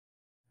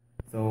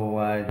So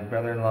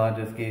brother-in-law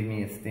just gave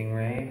me a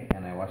stingray,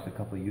 and I watched a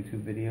couple of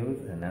YouTube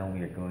videos, and now we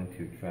are going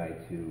to try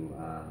to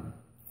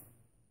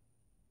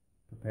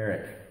prepare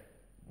it.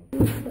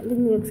 That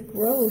thing looks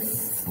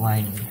gross.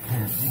 Slimy,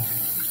 apparently.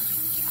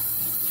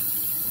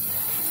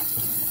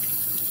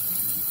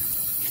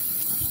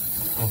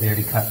 Oh, they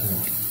already cut them.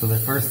 So the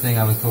first thing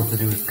I was supposed to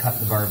do is cut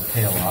the barbed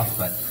tail off,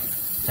 but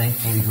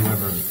thankfully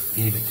whoever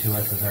gave it to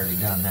us has already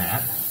done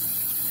that.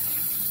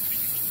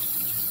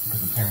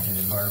 Because apparently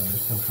the barb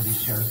is still pretty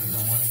sharp. You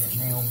don't want to get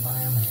nailed by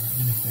them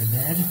even if they're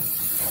dead.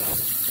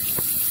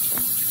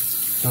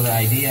 So the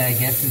idea, I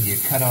guess, is you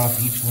cut off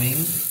each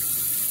wing.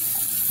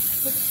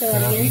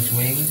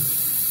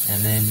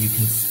 And then you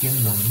can skin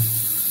them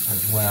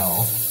as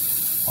well.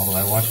 Although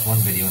I watched one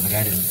video and the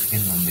guy didn't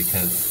skin them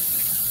because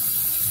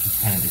he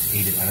kind of just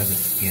ate it out of the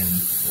skin.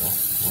 So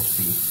we'll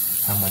see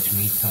how much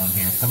meat's on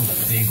here. Some of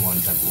the big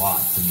ones have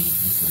lots of meat.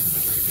 This one's a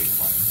very big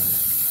one.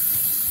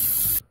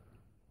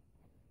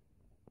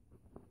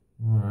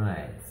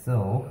 Alright,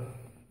 so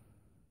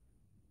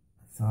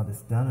I saw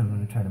this done. I'm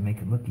going to try to make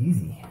it look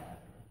easy.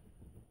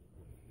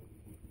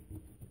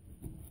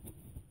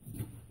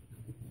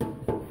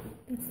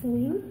 That's the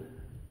wing?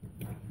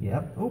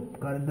 Yep. Oh,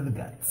 got into the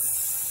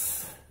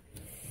guts.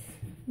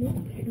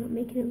 Nope, you're not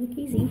making it look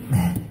easy.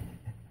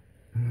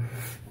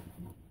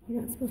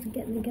 You're not supposed to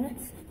get in the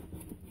guts.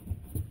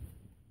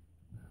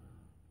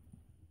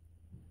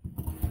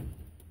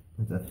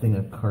 There's a thing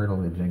of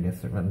cartilage, I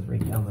guess, that runs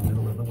right down the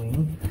middle of the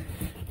wing.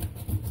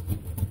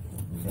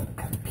 We gotta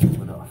kind of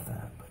peel it off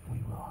that, but we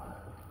will.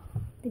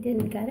 They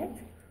didn't gut it?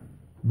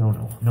 No,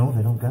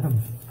 they don't gut them.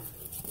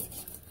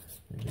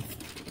 They just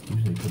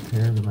usually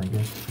prepare them, I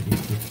guess, pretty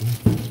quickly.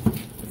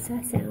 What's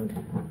that sound?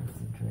 That's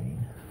the drain.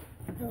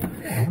 Oh.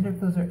 I wonder if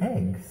those are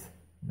eggs.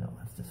 No,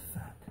 that's just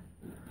fat.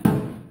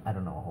 I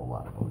don't know a whole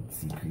lot about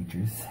sea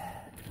creatures.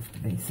 Just the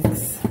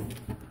basics.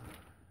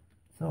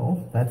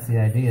 So, that's the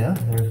idea.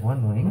 There's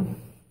one wing.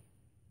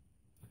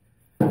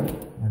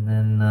 And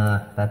then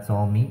that's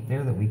all meat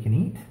there that we can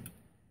eat.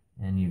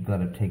 And you've got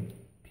to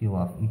peel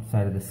off each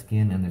side of the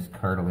skin, and there's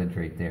cartilage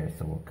right there.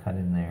 So we'll cut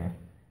in there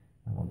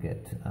and we'll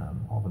get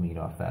all the meat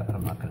off that, but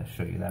I'm not going to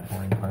show you that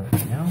boring part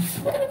right now.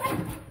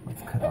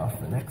 Let's cut off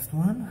the next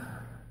one.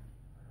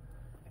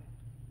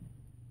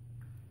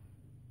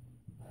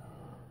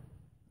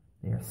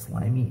 They are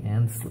slimy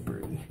and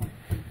slippery.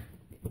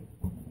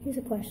 Here's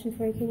a question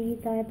for you. Can you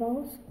eat the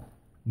eyeballs?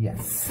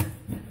 Yes.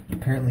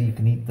 Apparently you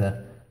can eat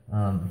the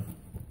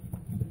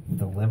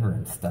liver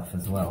and stuff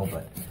as well,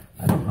 but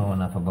I don't know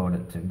enough about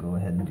it to go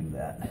ahead and do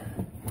that.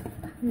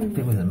 If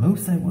it was a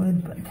moose, I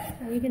would, but...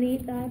 Are you going to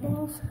eat the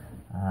eyeballs?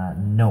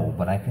 No,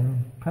 but I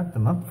can prep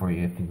them up for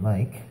you if you'd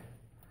like.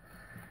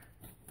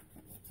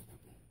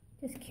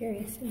 Just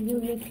curious, and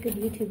you'll make a good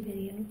YouTube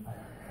video.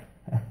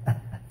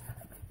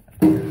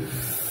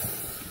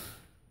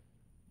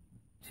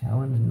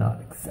 Challenge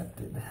not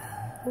accepted.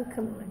 Oh,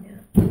 come on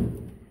now.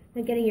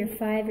 Now getting your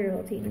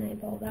 5-year-old to eat an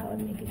eyeball, that would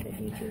make a good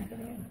YouTube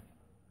video.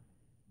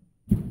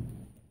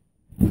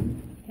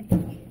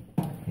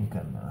 I think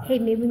I'm... Hey,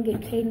 maybe we can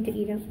get Caden to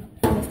eat them.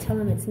 Just tell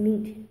him it's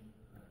meat.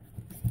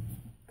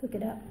 Cook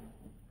it up.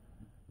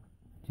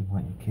 Do you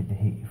want your kid to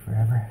hate you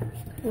forever?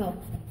 Well,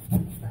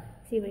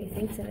 see what he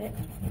thinks of it.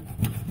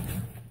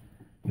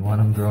 You want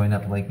him growing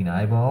up liking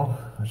eyeball?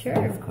 That's Sure.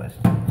 the next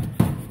question.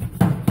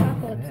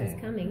 Apocalypse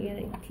is coming. You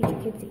gotta teach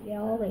your kids to eat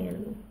all the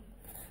animals.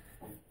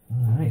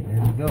 Alright,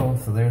 there we go.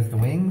 So there's the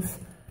wings.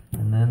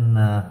 And then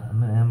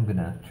I'm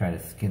gonna try to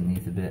skin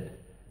these a bit.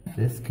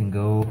 This can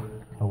go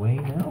away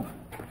now.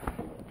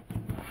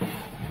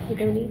 You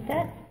don't eat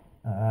that?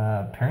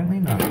 Apparently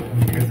not. I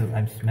mean,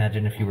 I just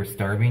imagine if you were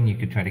starving, you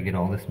could try to get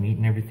all this meat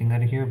and everything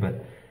out of here, but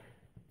it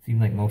seemed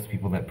like most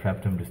people that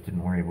prepped them just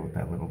didn't worry about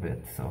that little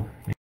bit. So,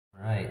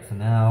 alright, so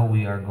now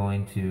we are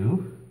going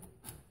to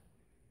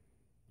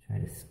try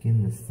to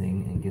skin this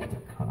thing and get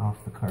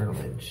off the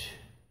cartilage.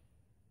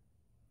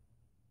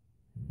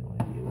 No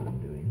idea what I'm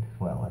doing.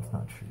 Well, that's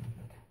not true,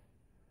 but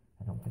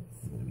I don't think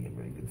this is going to be a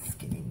very good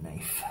skinning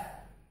knife.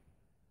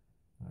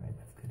 Alright,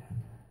 that's good.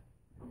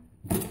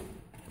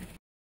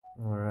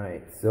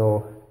 Alright,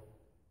 so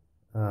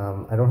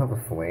I don't have a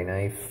fillet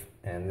knife,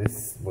 and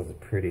this was a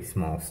pretty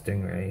small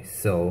stingray.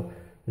 So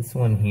this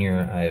one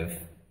here,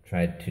 I've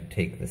tried to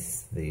take that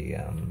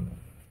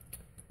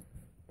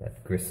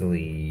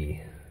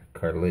gristly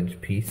cartilage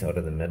piece out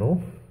of the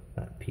middle,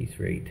 that piece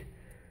right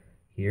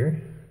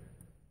here.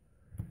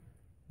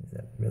 There's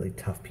that really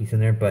tough piece in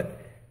there, but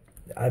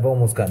I've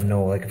almost got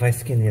like if I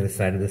skin the other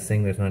side of this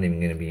thing, there's not even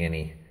going to be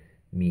any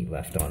meat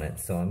left on it.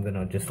 So I'm going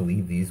to just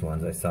leave these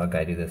ones. I saw a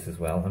guy do this as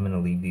well. I'm going to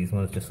leave these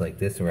ones just like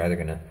this. We're either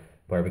going to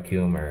barbecue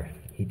them or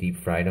he deep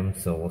fried them,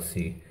 so we'll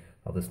see.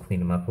 I'll just clean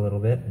them up a little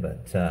bit,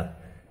 but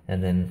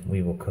and then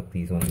we will cook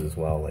these ones as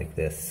well like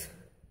this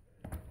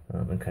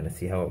and kind of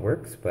see how it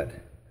works, but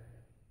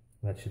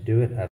that should do it.